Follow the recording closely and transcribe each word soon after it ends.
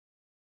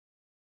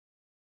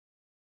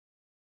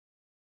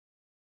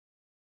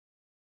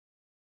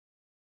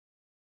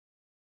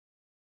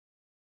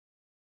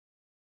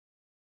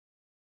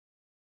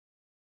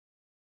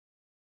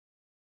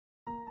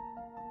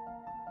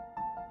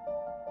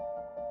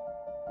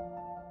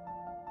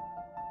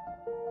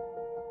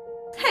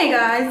Hey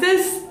guys,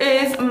 this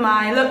is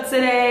my look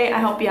today. I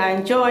hope y'all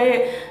enjoy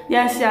it.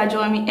 Yes, y'all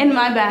join me in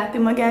my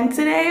bathroom again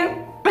today.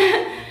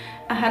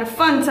 I had a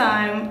fun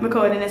time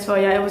recording this for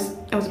y'all. It was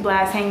a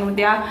blast hanging with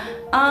y'all.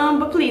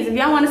 But please, if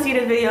y'all want to see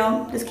this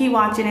video, just keep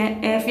watching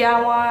it. If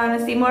y'all want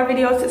to see more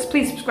videos, just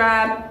please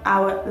subscribe. I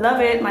would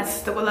love it. My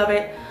sister would love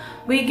it.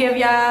 We give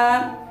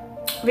y'all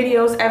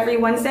videos every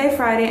Wednesday,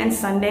 Friday, and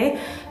Sunday.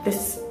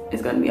 This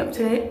is gonna be up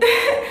to date.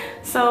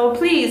 So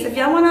please, if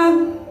y'all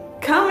wanna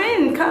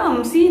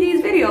come see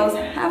these videos,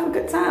 have a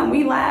good time.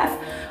 We laugh,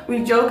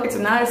 we joke. It's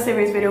not a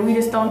serious video. We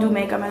just don't do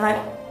makeup and like,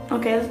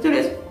 okay, let's do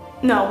this.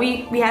 No,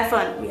 we have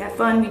fun. We have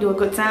fun. We do a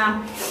good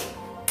time.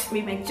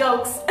 We make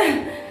jokes.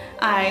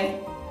 I'm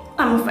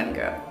a funny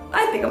girl.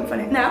 I think I'm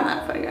funny. No, I'm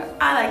not a funny girl.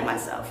 I like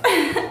myself.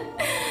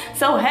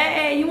 So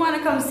hey, you wanna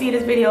come see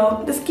this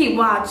video? Just keep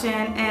watching,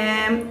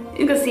 and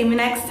you can see me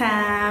next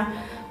time.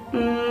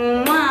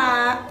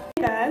 Mwah.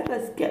 Guys,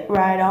 let's get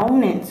right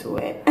on into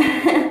it.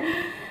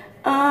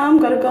 I'm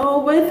gonna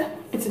go with,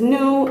 it's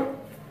new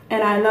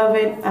and I love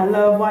it. I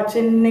love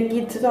watching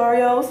Nikki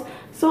tutorials.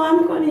 So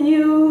I'm gonna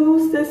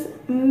use this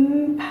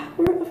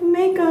Power of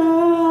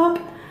Makeup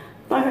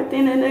by her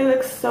thing, and it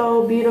looks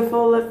so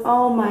beautiful. Look,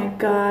 oh my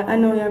god. I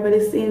know y'all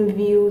already seen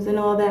views and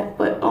all that,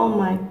 but oh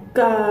my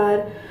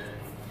god.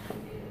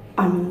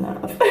 I'm in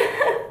love.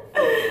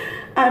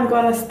 I'm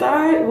gonna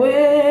start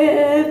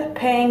with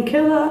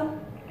Painkiller.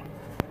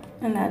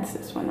 And that's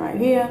this one right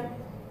here.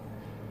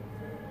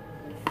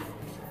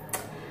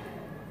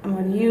 I'm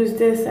going to use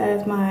this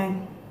as my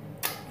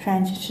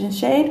transition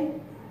shade.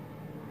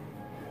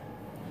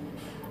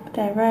 Put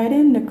that right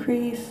in the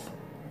crease.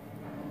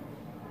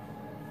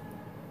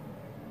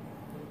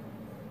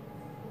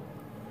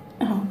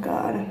 Oh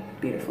God,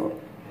 beautiful.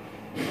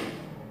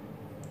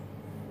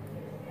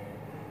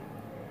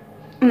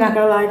 I'm not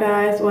gonna lie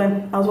guys,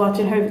 when I was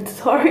watching her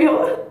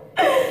tutorial,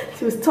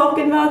 she was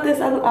talking about this.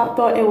 I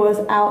thought it was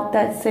out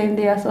that same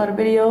day I saw the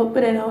video,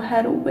 but then I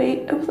had to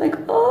wait. I was like,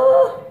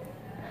 oh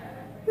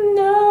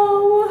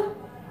no.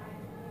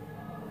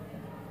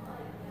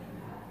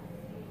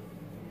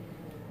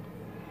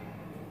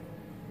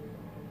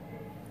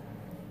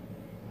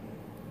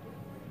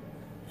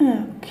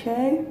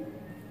 Okay.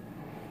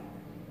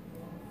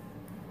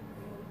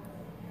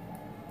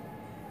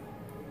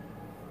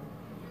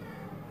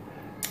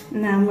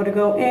 Now I'm gonna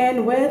go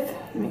in with,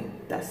 let me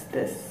dust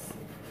this.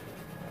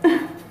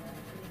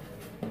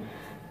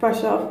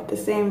 Brush off the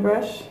same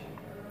brush.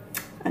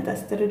 I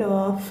dusted it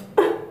off.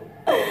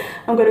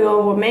 I'm gonna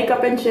go with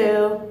Makeup and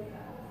Chill.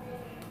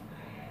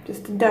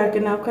 Just to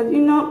darken up, cause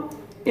you know,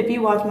 if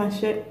you watch my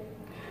shit,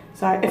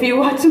 sorry, if you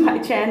watch my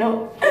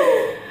channel,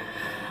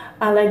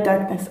 I like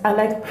darkness. I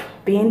like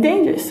being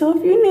dangerous. So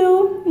if you're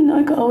new, you know,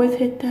 you can always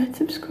hit that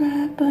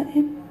subscribe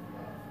button.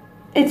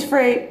 It's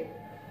free.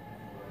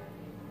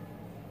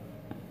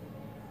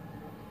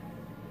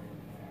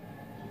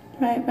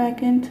 Right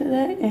back into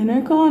that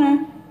inner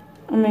corner.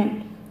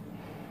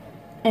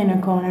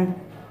 Inner corner.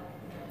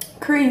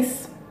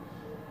 Crease.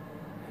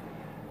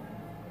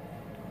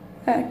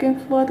 Back and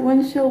forth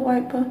windshield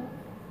wiper.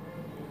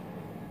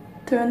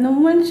 Turn the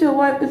windshield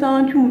wipers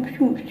on.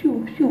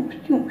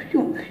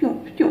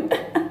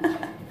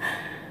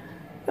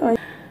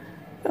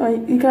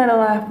 You gotta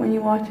laugh when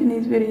you're watching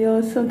these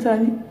videos.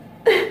 Sometimes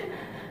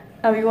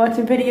I'll be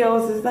watching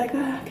videos. It's like,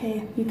 oh,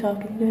 okay, you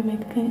talking, you make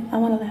the pain. I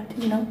wanna laugh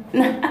too, you know.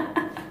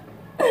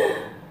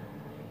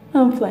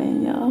 I'm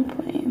playing, y'all. I'm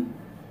playing.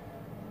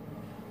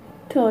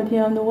 Told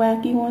you I'm the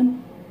wacky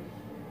one.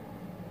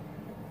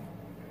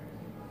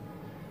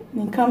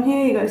 And come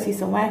here, you're gonna see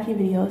some wacky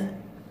videos.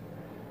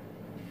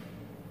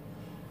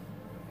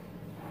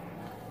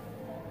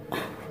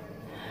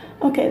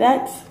 Okay,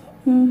 that's.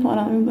 Hold on,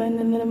 let me blend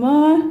a little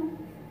more.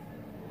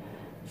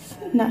 It's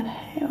not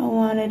how I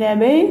wanted that,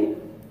 babe.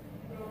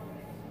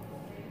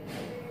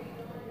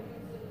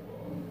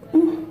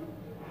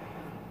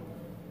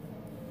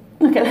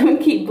 Okay, let me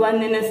keep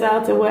blending this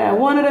out to where I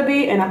want it to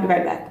be, and I'll be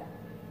right back.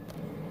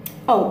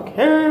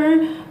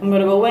 Okay, I'm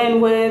gonna go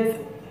in with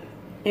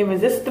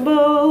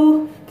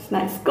Irresistible. It's a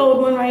nice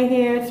gold one right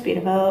here. It's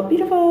beautiful,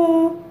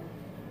 beautiful.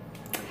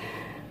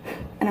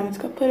 And I'm just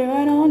gonna put it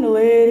right on the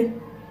lid.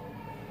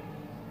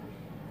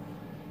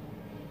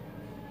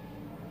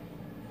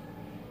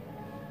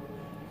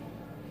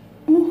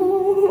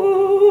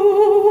 Ooh,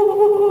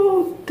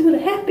 do the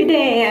happy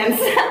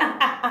dance.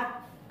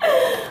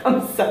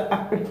 I'm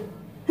sorry.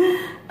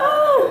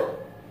 Oh.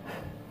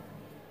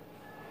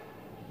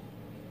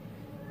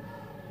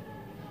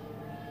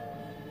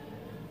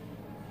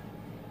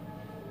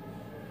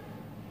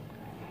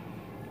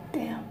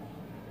 Damn.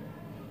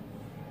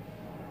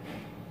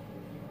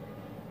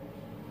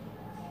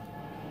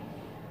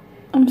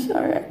 I'm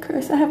sorry I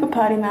curse. I have a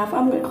potty mouth.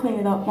 I'm gonna clean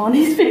it up on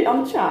these videos.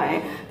 I'm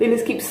trying. They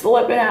just keep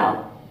slipping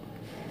out.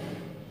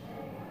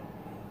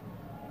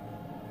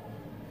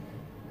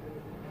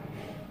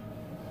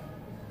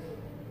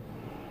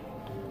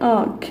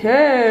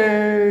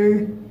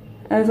 Okay.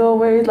 As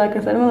always, like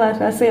I said in the last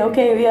one, I say,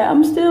 okay, yeah,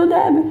 I'm still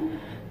dabbing.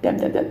 Dab,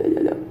 dab, dab, dab,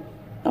 dab, dab.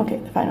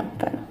 Okay, final.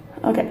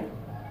 Okay.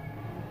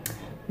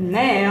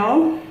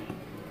 Now,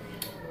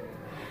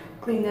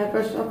 clean that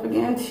brush up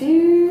again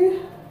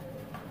too.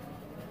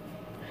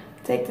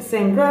 Take the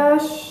same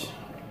brush.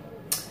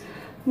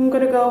 I'm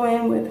gonna go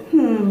in with,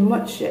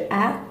 what should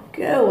I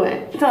go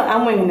with? So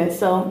I'm winging this,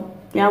 so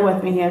y'all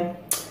with me here.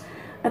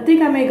 I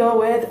think I may go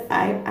with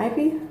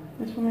Ivy.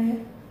 That's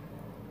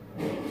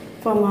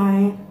for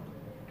my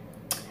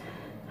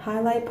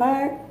highlight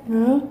part.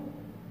 Do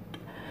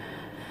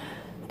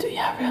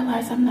y'all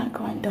realize I'm not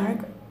going dark?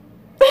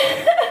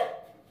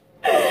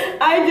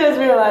 I just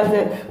realized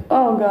it.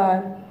 Oh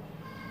God.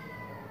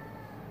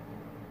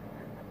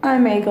 I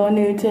may go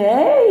nude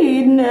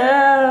today.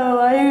 No,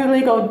 I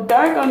usually go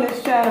dark on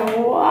this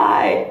channel.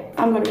 Why?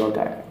 I'm gonna go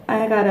dark.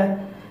 I gotta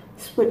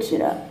switch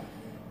it up.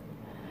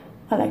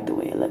 I like the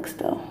way it looks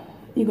though.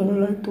 You're gonna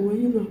like the way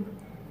you look.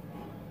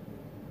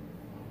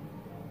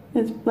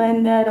 Let's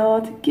blend that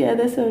all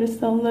together so this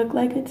don't look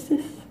like it's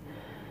just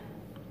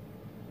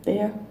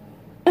there.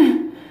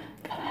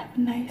 Gotta have a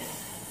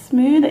nice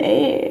smooth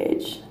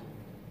edge.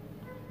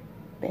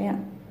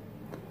 Bam.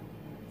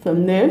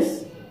 From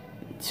this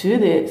to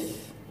this.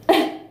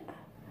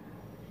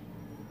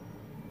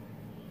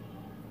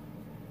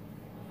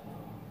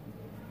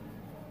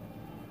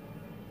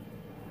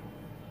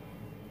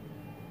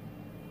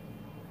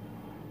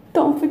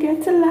 Don't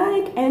forget to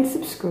like and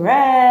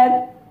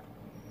subscribe.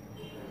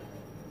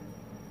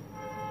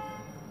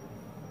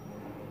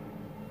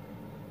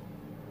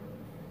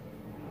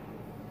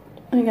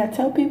 You gotta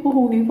tell people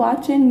who be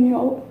watching, you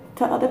know,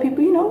 tell other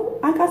people, you know,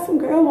 I got some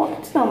girl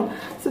watch some.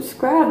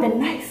 Subscribe, they're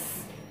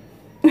nice.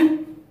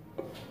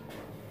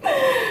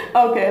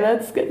 Okay,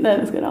 let's get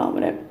on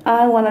with it.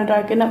 I wanna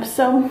darken up,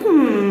 so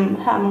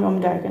how am I gonna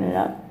darken it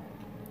up?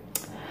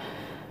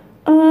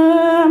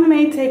 I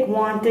may take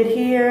Wanted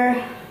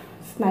here.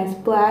 It's nice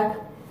black.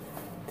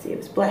 Let's see if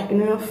it's black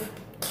enough.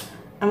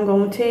 I'm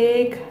gonna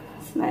take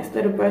this nice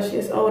little brush.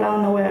 It's old, I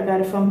don't know where I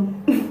got it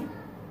from.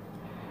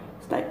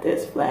 It's like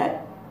this,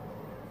 flat.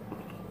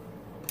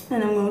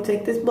 And I'm gonna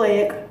take this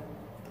black.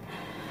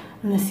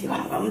 And let's see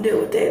what I'm gonna do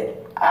with it.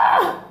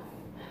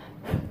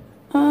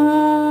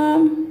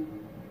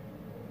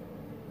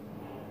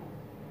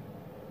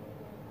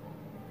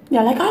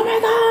 You're like, oh my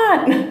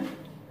God.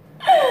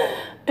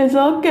 It's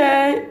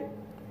okay.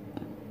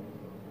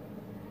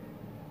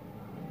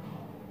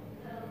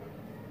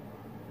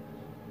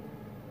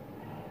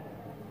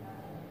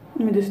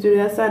 Let me just do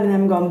that side and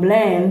then I'm gonna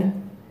blend.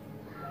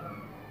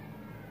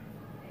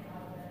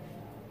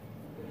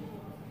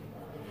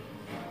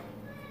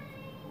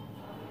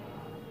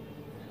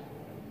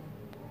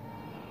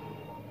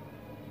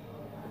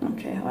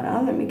 Okay, hold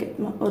on, let me get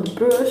my other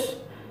brush.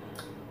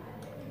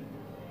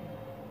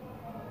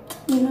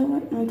 You know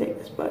what? Let me take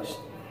this brush.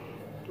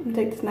 Let me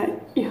take this knife.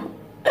 Yeah.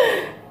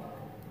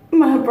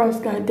 My brush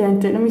got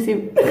dented. Let me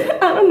see.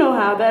 I don't know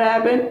how that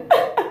happened.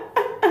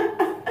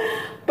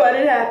 But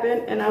it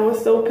happened and I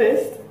was so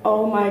pissed.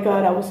 Oh my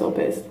God, I was so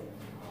pissed.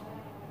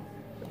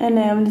 And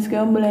now I'm just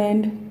gonna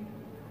blend.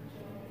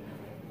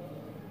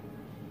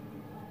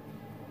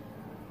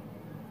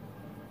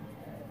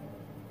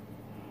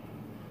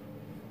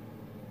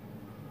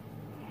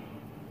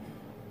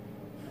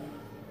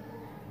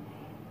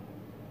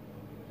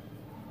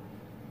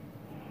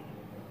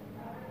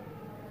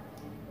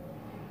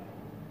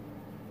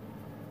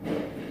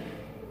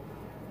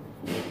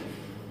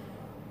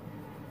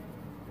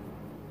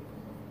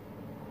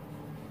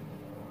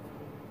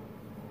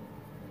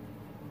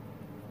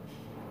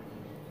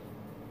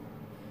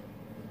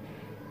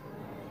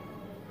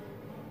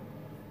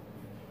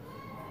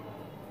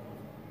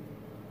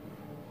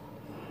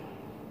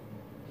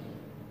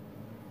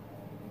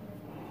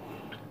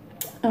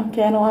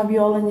 Okay, I don't have you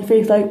all in your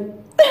face like.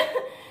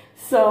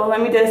 So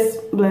let me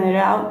just blend it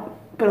out.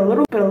 Put a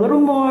little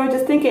more,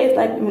 just in case.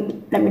 Like,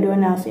 let me do it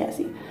now so y'all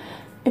see.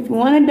 If you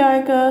want it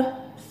darker,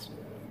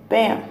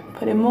 bam,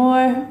 put it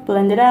more,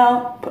 blend it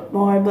out, put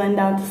more, blend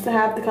out, just to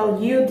have the color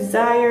you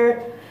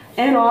desire.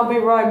 And I'll be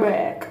right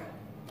back.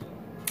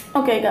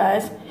 Okay,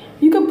 guys,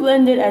 you can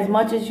blend it as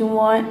much as you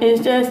want.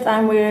 It's just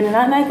I'm weird and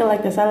I like it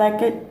like this. I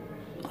like it.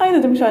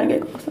 Let me try to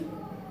get closer.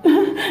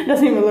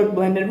 Doesn't even look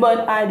blended,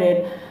 but I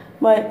did.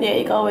 But yeah,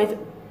 you can always,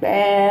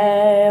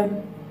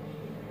 bam.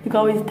 You can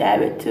always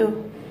dab it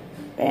too.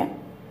 Bam.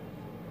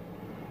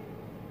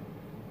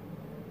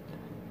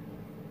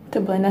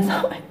 To blend us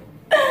out.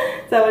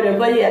 So it is.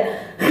 But yeah,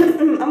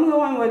 I'm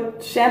going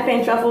with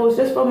champagne truffles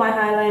just for my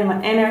highlight in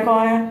my inner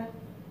corner.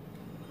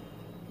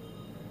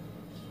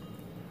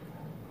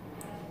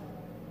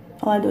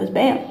 All I do is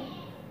bam.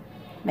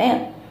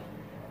 Bam.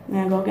 And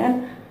then I go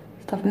again.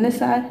 Stuff on this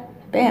side.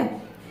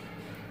 Bam.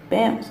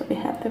 Bam. So we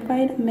have the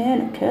right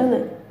amount of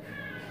color.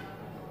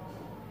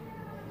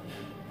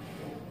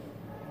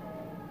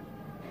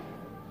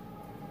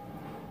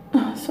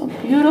 So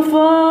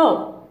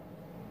beautiful.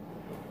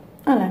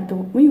 I like the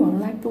way you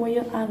like the way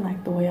I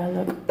like the way I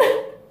look.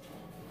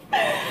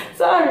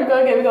 Sorry, we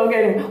gonna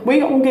get it. We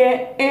gonna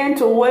get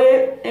into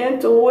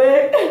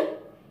it.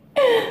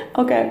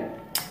 Okay,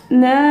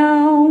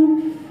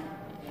 now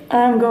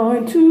I'm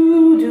going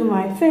to do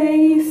my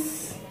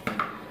face.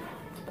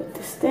 Let's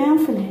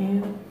down for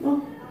now.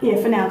 Well,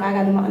 yeah, for now, I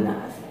gotta do my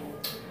eyes.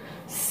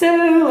 So,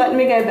 let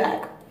me go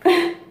back.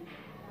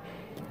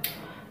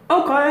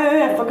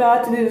 Okay, I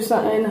forgot to do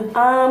something.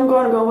 I'm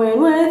gonna go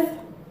in with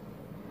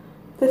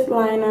this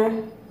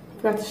liner.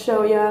 Forgot to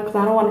show y'all because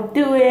I don't want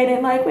to do it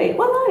and like, wait,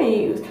 what liner I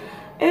use?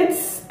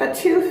 It's a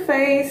Too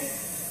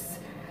Faced.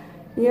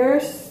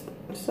 Yours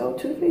so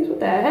Too Faced. What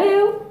the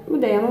hell?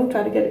 Well, damn, I'm gonna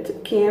try to get it to the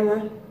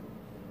camera.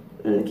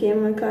 And the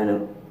camera kind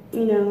of,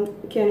 you know,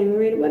 can't even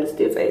read it, but it's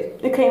Too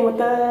Faced. It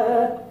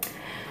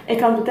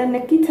comes with the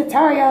Nikki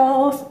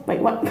tutorials. Wait,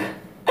 what?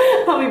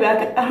 I'll be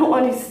back. I don't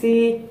want to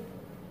see.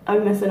 I'll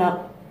be messing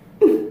up.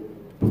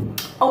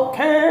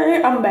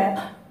 Okay, I'm back.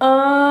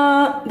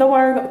 Don't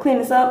worry, I'm gonna clean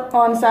this up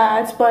on the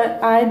sides,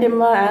 but I did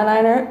my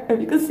eyeliner.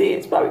 If you can see,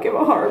 it's probably came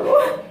out horrible.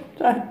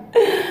 Sorry.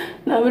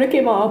 No, but it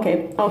came out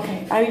okay.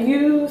 Okay, I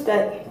used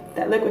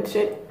that liquid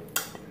shit.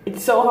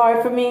 It's so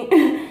hard for me.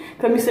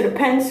 Come used to the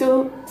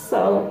pencil,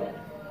 so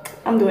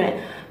I'm doing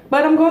it.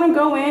 But I'm gonna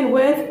go in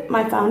with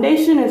my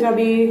foundation. It's gonna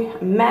be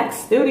MAC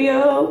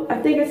Studio. I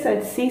think it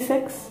said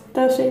C6,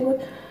 the shade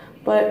was.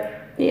 But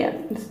yeah,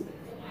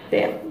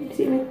 there. You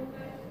see me?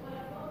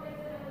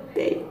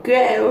 There you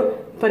go.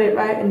 Put it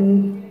right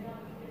in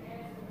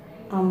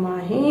on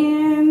my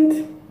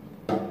hand.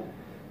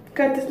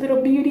 Got this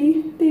little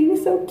beauty thing.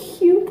 It's so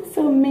cute,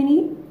 so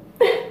mini.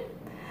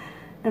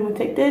 I'm gonna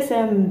take this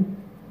and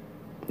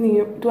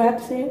do I have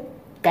to say it?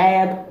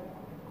 Dab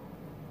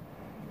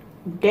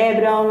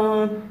it all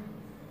on.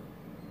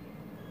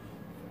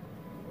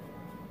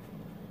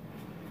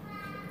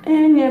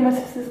 And yeah, my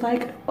sister's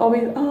like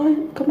always,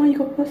 oh, come on,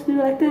 you're supposed to do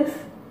it like this.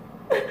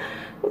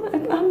 I'm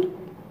like, I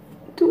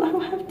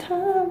don't have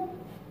time.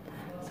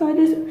 So I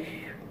just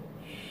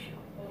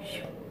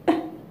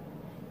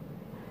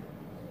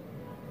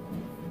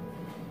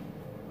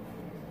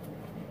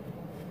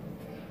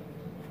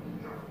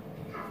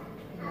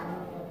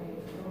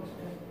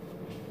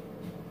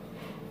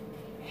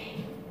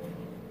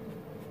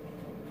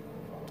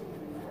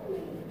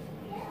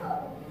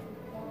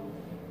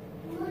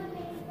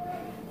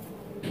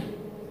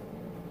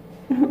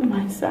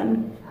my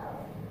son.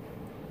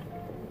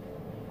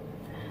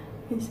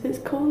 He's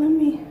just calling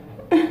me.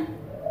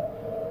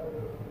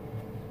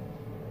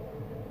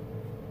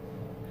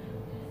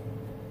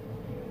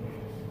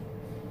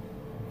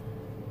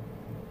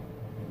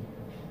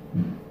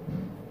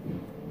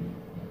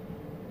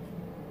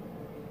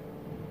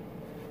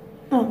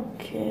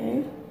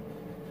 Okay.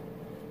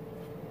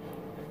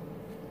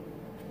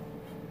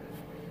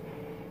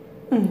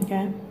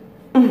 Okay.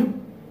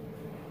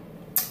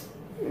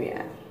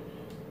 Yeah.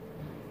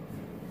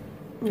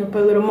 I'm gonna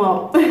put a little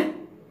more.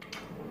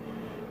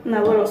 And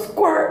a little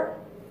squirt.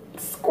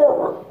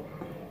 Squirt.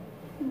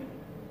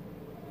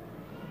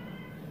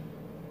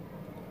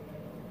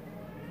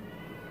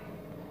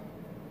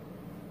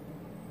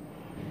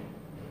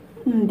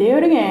 Do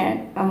it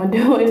again. I'm gonna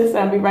do it, so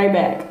I'll be right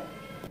back.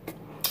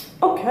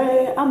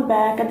 Okay, I'm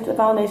back at the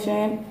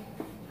foundation.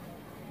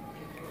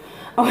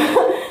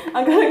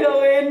 I'm gonna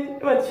go in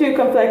with True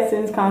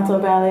Complexions contour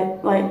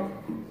palette, like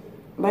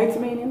light to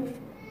medium.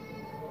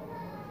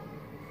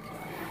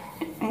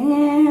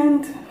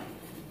 And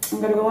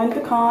I'm gonna go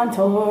into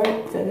contour.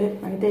 Set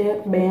it right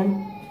there,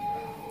 bam.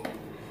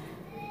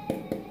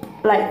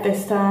 Light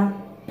this time.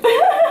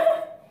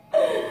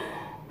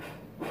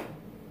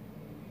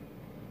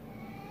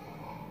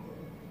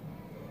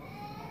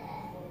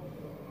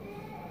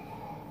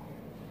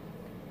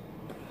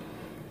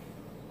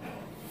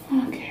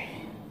 Okay.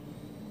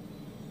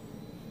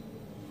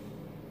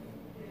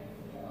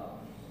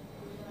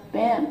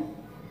 Bam.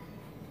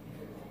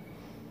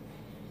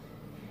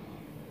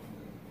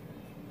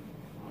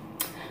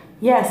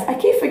 Yes, I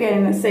keep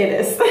forgetting to say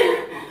this.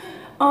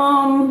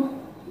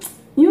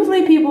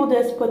 Usually people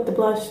just put the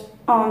blush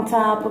on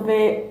top of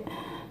it.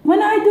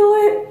 When I do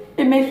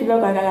it, it makes me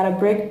look like I got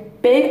a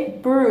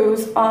big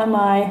bruise on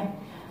my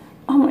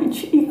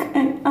cheek,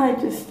 and I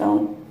just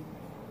don't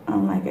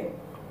like it.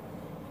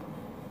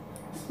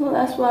 So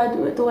that's why I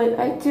do it the way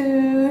I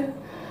do.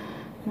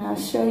 And I'll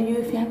show you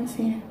if you haven't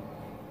seen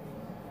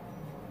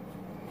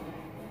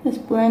it.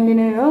 Just blending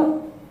it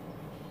up.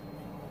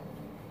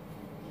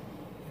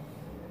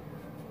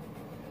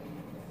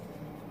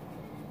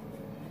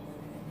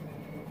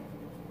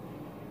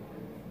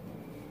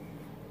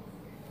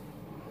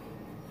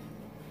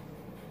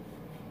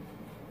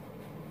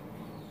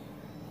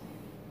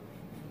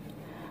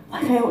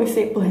 Like I always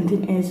say,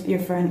 blending is your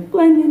friend.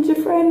 Blending's your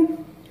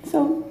friend.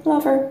 So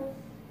love her.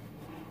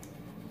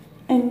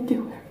 And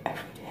do her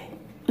every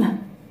day.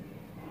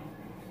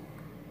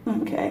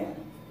 Okay.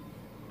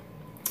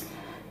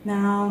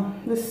 Now,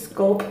 the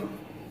sculpt.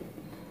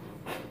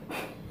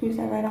 Use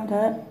that right on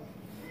that.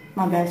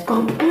 My bad,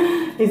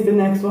 sculpt is the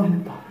next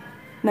one.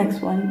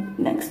 Next one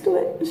next to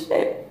it.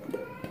 Shit.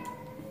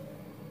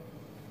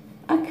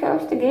 I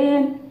cursed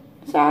again.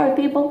 Sorry,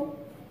 people.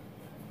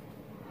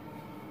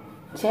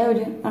 Told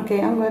you. Okay,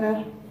 I'm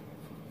gonna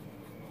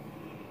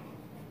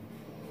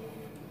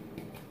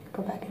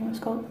go back in the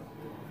sculpt.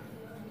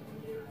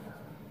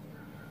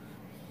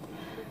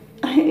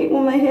 I hate when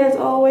when my hair's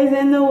always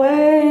in the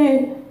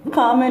way.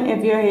 Comment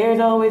if your hair's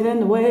always in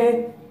the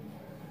way.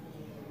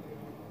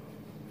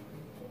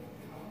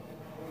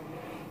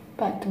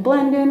 Back to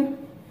blending.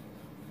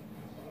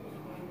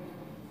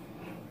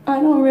 I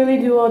don't really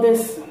do all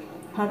this,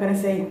 how can I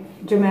say,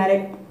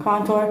 dramatic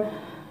contour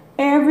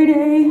every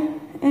day.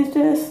 It's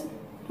just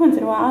once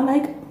in a while I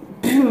like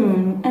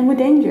and we're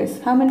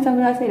dangerous. How many times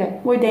did I say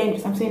that? We're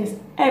dangerous. I'm saying this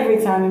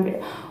every time in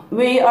video.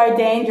 We are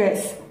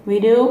dangerous. We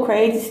do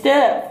crazy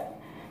stuff.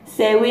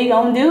 Say we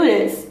gonna do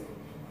this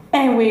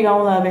and we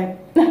gonna love it.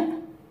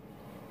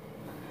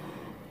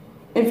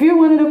 If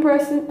you're a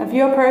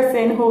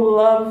person who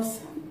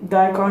loves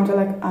dark contour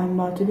like I'm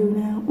about to do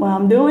now, what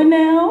I'm doing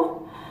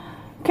now,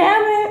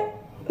 comment.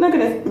 Look at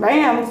this,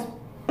 bams.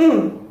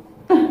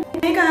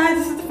 Hey guys,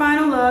 this is the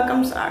final look.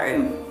 I'm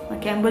sorry, I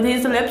can't put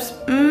these lips.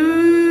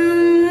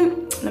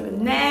 Look at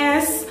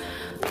this.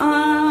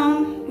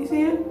 You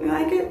see it? You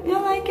like it? You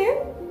like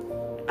it?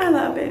 I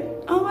love it.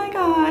 Oh my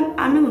god,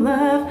 I'm in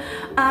love.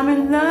 I'm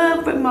in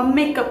love with my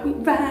makeup. We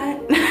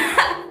ride.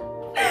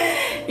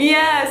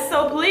 Yes,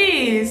 so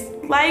please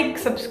like,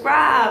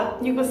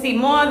 subscribe. You can see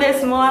more of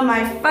this, more of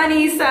my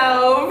funny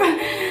self.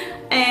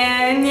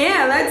 And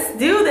yeah, let's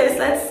do this.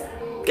 Let's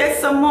get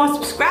some more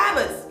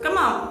subscribers. Come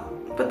on,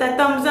 put that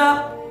thumbs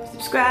up,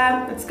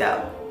 subscribe. Let's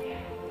go.